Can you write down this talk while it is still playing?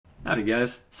Howdy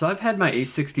guys. So I've had my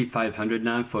a6500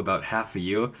 now for about half a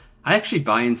year. I actually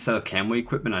buy and sell camera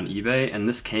equipment on eBay, and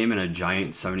this came in a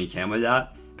giant Sony camera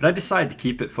dot, but I decided to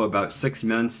keep it for about 6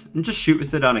 months and just shoot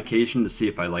with it on occasion to see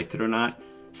if I liked it or not.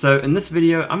 So in this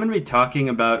video, I'm going to be talking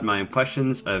about my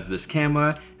impressions of this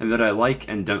camera and what I like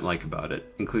and don't like about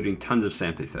it, including tons of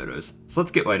sample photos. So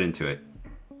let's get right into it.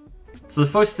 So the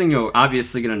first thing you're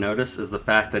obviously going to notice is the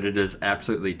fact that it is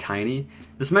absolutely tiny.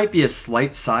 This might be a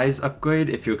slight size upgrade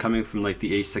if you're coming from like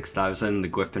the a6000, the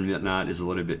grip and whatnot is a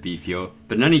little bit beefier.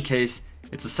 But in any case,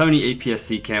 it's a Sony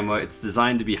APS-C camera. It's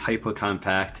designed to be hyper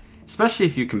compact, especially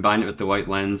if you combine it with the right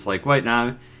lens. Like right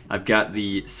now, I've got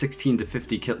the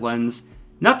 16-50 kit lens.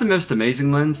 Not the most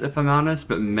amazing lens if I'm honest,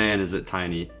 but man is it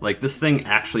tiny. Like this thing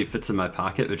actually fits in my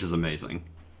pocket, which is amazing.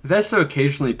 I've also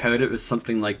occasionally paired it with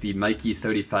something like the Mikey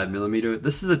 35mm.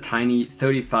 This is a tiny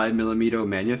 35mm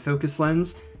manual focus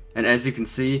lens, and as you can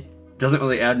see, doesn't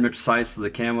really add much size to the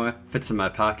camera, fits in my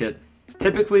pocket.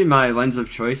 Typically my lens of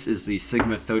choice is the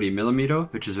Sigma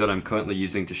 30mm, which is what I'm currently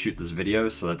using to shoot this video,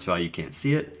 so that's why you can't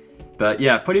see it. But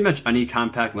yeah, pretty much any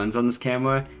compact lens on this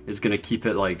camera is going to keep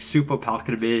it like super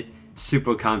pocketable,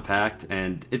 super compact,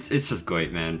 and it's just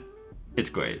great, man.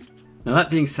 It's great. Now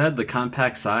that being said, the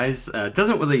compact size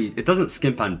doesn't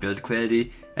skimp on build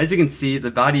quality. As you can see, the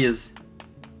body is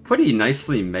pretty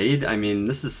nicely made. I mean,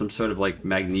 this is some sort of like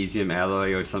magnesium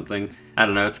alloy or something. I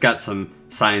don't know, it's got some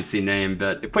sciencey name,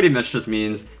 but it pretty much just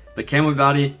means the camera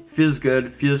body feels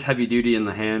good, feels heavy duty in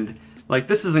the hand. Like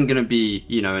this isn't gonna be,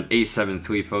 you know, an A7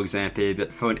 III for example,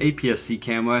 but for an APS-C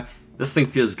camera, this thing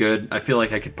feels good. I feel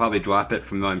like I could probably drop it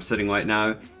from where I'm sitting right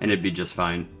now and it'd be just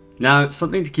fine. Now,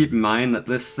 something to keep in mind that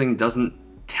this thing doesn't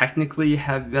technically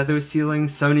have weather sealing.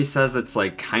 Sony says it's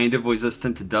like kind of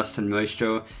resistant to dust and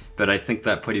moisture, but I think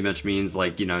that pretty much means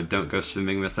like, you know, don't go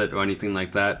swimming with it or anything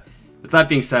like that. With that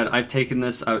being said, I've taken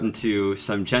this out into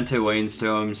some gentle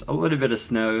rainstorms, a little bit of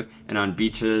snow, and on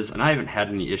beaches, and I haven't had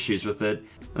any issues with it.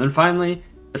 And then finally,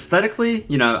 aesthetically,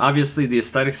 you know, obviously the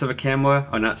aesthetics of a camera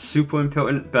are not super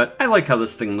important, but I like how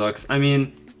this thing looks. I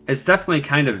mean, it's definitely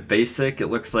kind of basic. It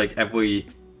looks like every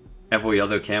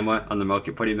other camera on the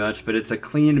market pretty much, but it's a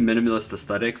clean, minimalist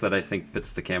aesthetic that I think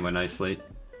fits the camera nicely.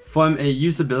 From a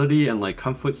usability and like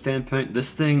comfort standpoint,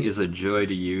 this thing is a joy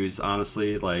to use,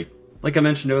 honestly. Like I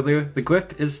mentioned earlier, the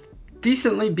grip is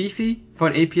decently beefy for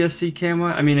an APS-C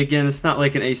camera. I mean, again, it's not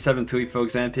like an A7 III for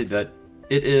example, but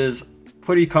it is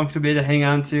pretty comfortable to hang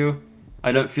on to.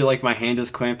 I don't feel like my hand is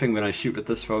cramping when I shoot with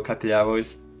this for a couple of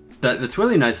hours. But what's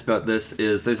really nice about this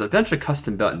is there's a bunch of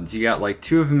custom buttons. You got like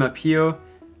 2 of them up here,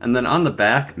 and then on the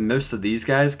back, most of these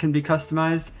guys can be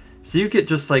customized. So you get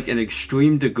just like an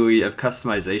extreme degree of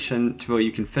customization to where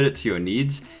you can fit it to your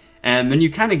needs. And when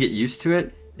you kind of get used to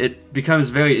it, it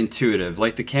becomes very intuitive.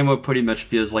 Like the camera pretty much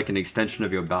feels like an extension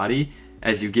of your body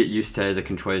as you get used to the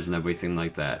controls and everything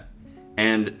like that.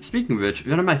 And speaking of which,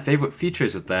 one of my favorite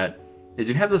features with that is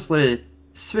you have this little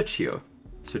switch here.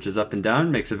 Switches up and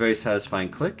down, makes a very satisfying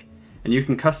click. And you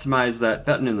can customize that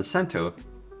button in the center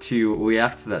to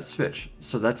react to that switch.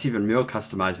 So that's even more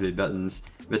customizable buttons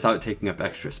without taking up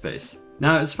extra space.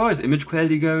 Now, as far as image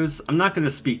quality goes, I'm not going to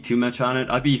speak too much on it.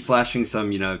 I'll be flashing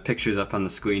some, you know, pictures up on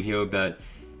the screen here, but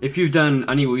if you've done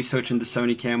any research into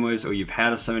Sony cameras or you've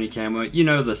had a Sony camera, you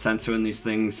know the sensor in these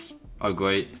things are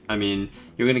great. I mean,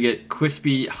 you're going to get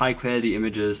crispy, high quality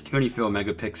images, 24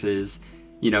 megapixels,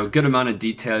 you know, good amount of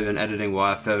detail in editing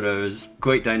raw photos,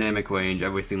 great dynamic range,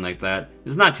 everything like that.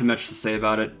 There's not too much to say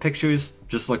about it. Pictures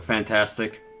just look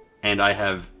fantastic, and I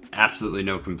have absolutely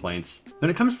no complaints. When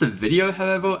it comes to video,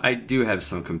 however, I do have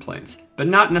some complaints, but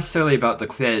not necessarily about the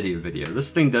quality of video.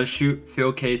 This thing does shoot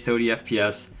 4K 30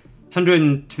 FPS,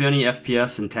 120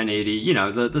 FPS and 1080, you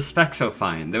know, the specs are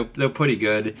fine. They're pretty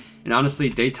good, and honestly,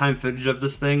 daytime footage of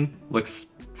this thing looks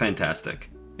fantastic.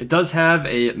 It does have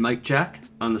a mic jack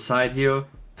on the side here,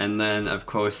 and then of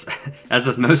course, as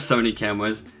with most Sony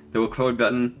cameras, the record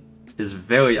button is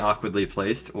very awkwardly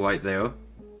placed right there.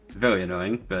 Very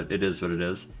annoying, but it is what it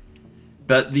is.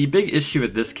 But the big issue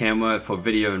with this camera for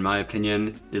video, in my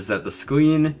opinion, is that the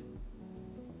screen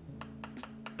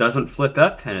doesn't flip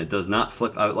up and it does not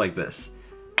flip out like this.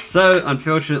 So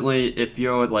unfortunately, if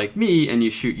you're like me and you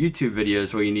shoot YouTube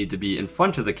videos where you need to be in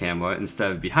front of the camera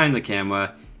instead of behind the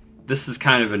camera, this is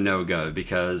kind of a no-go,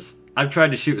 because I've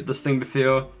tried to shoot with this thing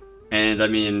before, and I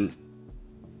mean,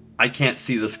 I can't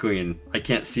see the screen. I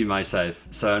can't see myself.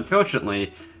 So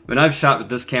unfortunately, when I've shot with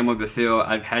this camera before,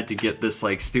 I've had to get this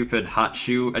like stupid hot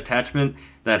shoe attachment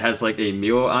that has like a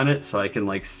mirror on it so I can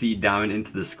like see down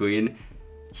into the screen.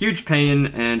 Huge pain,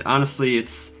 and honestly,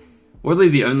 it's really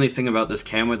the only thing about this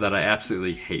camera that I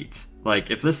absolutely hate. Like,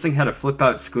 if this thing had a flip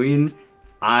out screen,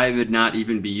 I would not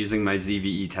even be using my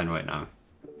ZV-E10 right now.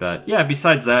 But yeah,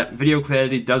 besides that, video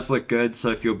quality does look good, so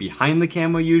if you're behind the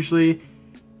camera usually,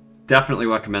 definitely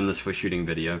recommend this for shooting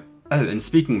video. Oh, and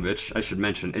speaking of which, I should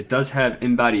mention, it does have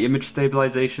in-body image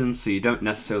stabilization, so you don't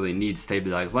necessarily need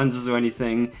stabilized lenses or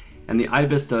anything, and the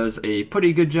IBIS does a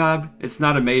pretty good job. It's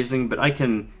not amazing, but I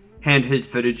can handheld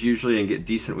footage usually and get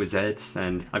decent results,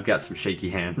 and I've got some shaky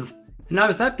hands. Now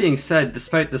with that being said,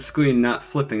 despite the screen not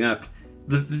flipping up,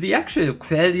 the actual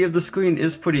quality of the screen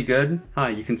is pretty good.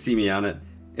 You can see me on it.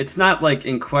 It's not like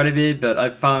incredible, but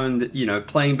I've found, you know,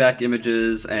 playing back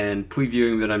images and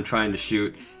previewing that I'm trying to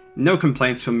shoot, no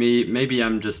complaints from me. Maybe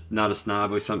I'm just not a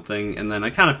snob or something, and then I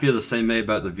kind of feel the same way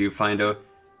about the viewfinder.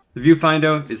 The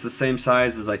viewfinder is the same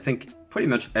size as I think pretty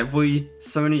much every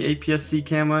Sony APS-C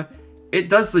camera. It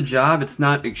does the job. It's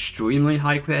not extremely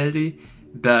high quality,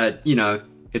 but you know,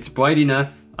 it's bright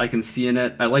enough. I can see in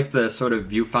it. I like the sort of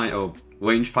viewfinder or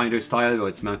rangefinder style where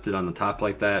it's mounted on the top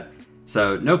like that.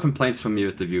 So no complaints from me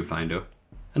with the viewfinder.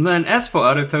 And then as for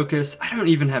autofocus, I don't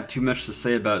even have too much to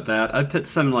say about that. I put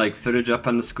some like footage up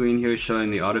on the screen here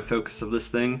showing the autofocus of this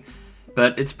thing,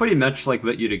 but it's pretty much like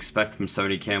what you'd expect from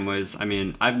Sony cameras. I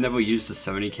mean, I've never used a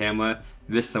Sony camera,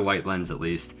 with the white lens at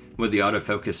least, where the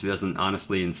autofocus isn't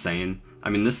honestly insane. I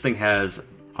mean, this thing has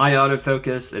eye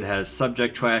autofocus, it has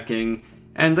subject tracking,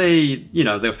 and they, you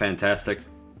know, they're fantastic.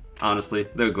 Honestly,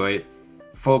 they're great.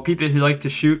 For people who like to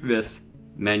shoot with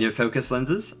manual focus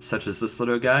lenses, such as this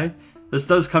little guy, this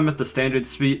does come with the standard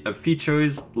suite of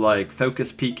features like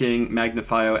focus peaking,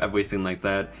 magnifier, everything like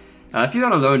that. If you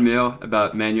want to learn more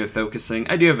about manual focusing,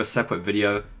 I do have a separate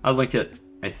video. I'll link it,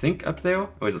 I think, up there,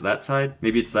 or is it that side?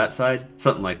 Maybe it's that side?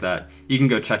 Something like that. You can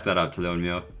go check that out to learn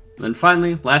more. And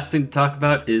finally, last thing to talk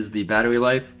about is the battery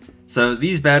life. So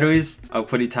these batteries are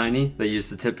pretty tiny. They use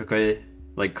the typical,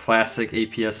 like, classic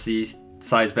APS-C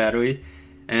size battery.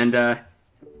 And,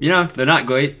 you know, they're not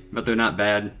great, but they're not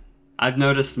bad. I've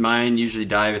noticed mine usually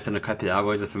die within a couple of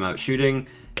hours if I'm out shooting.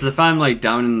 Because if I'm like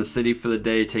down in the city for the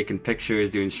day, taking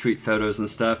pictures, doing street photos and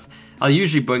stuff, I'll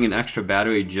usually bring an extra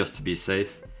battery just to be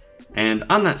safe. And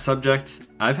on that subject,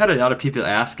 I've had a lot of people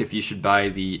ask if you should buy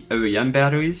the OEM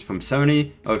batteries from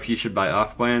Sony, or if you should buy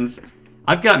off-brands.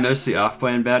 I've got mostly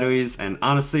off-brand batteries, and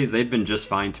honestly, they've been just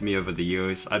fine to me over the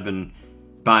years. I've been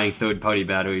buying third-party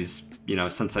batteries, you know,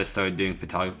 since I started doing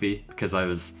photography, because I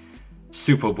was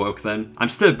super broke then. I'm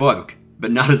still broke,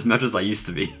 but not as much as I used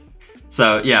to be.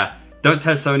 So yeah, don't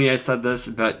tell Sony I said this,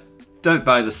 but don't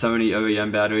buy the Sony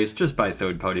OEM batteries, just buy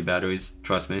third-party batteries,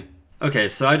 trust me. Okay,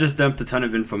 so I just dumped a ton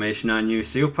of information on you,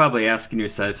 so you're probably asking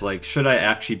yourself, like, should I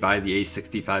actually buy the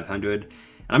a6500? And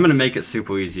I'm gonna make it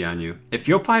super easy on you. If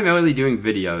you're primarily doing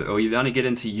video, or you wanna get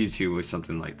into YouTube or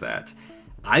something like that,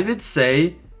 I would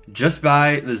say just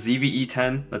buy the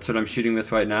ZV-E10. That's what I'm shooting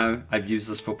with right now. I've used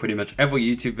this for pretty much every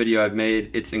YouTube video I've made.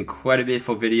 It's incredible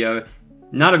for video.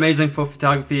 Not amazing for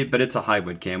photography, but it's a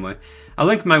hybrid camera. I'll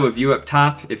link my review up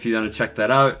top if you want to check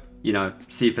that out, you know,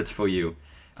 see if it's for you.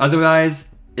 Otherwise,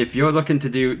 if you're looking to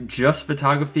do just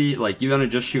photography, like you want to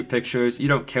just shoot pictures, you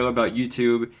don't care about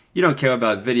YouTube, you don't care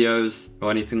about videos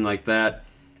or anything like that,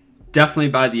 definitely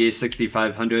buy the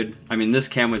a6500. I mean, this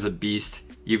camera's a beast.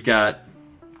 You've got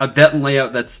a button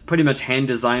layout that's pretty much hand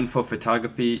designed for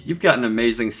photography. You've got an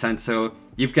amazing sensor.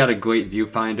 You've got a great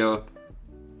viewfinder.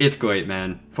 It's great,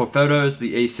 man. For photos,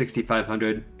 the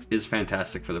a6500 is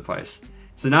fantastic for the price.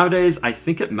 So nowadays, I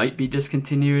think it might be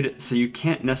discontinued, so you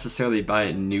can't necessarily buy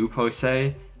it new per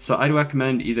se. So I'd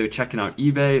recommend either checking out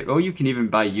eBay, or you can even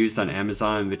buy used on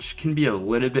Amazon, which can be a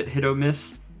little bit hit or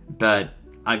miss, but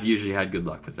I've usually had good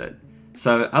luck with it.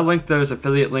 So I'll link those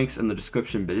affiliate links in the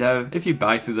description below. If you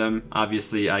buy through them,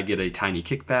 obviously I get a tiny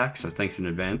kickback, so thanks in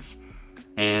advance.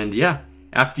 And yeah,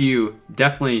 after you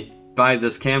definitely buy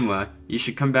this camera, you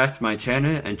should come back to my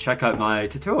channel and check out my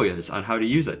tutorials on how to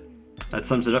use it. That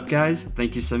sums it up, guys.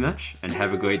 Thank you so much, and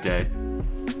have a great day.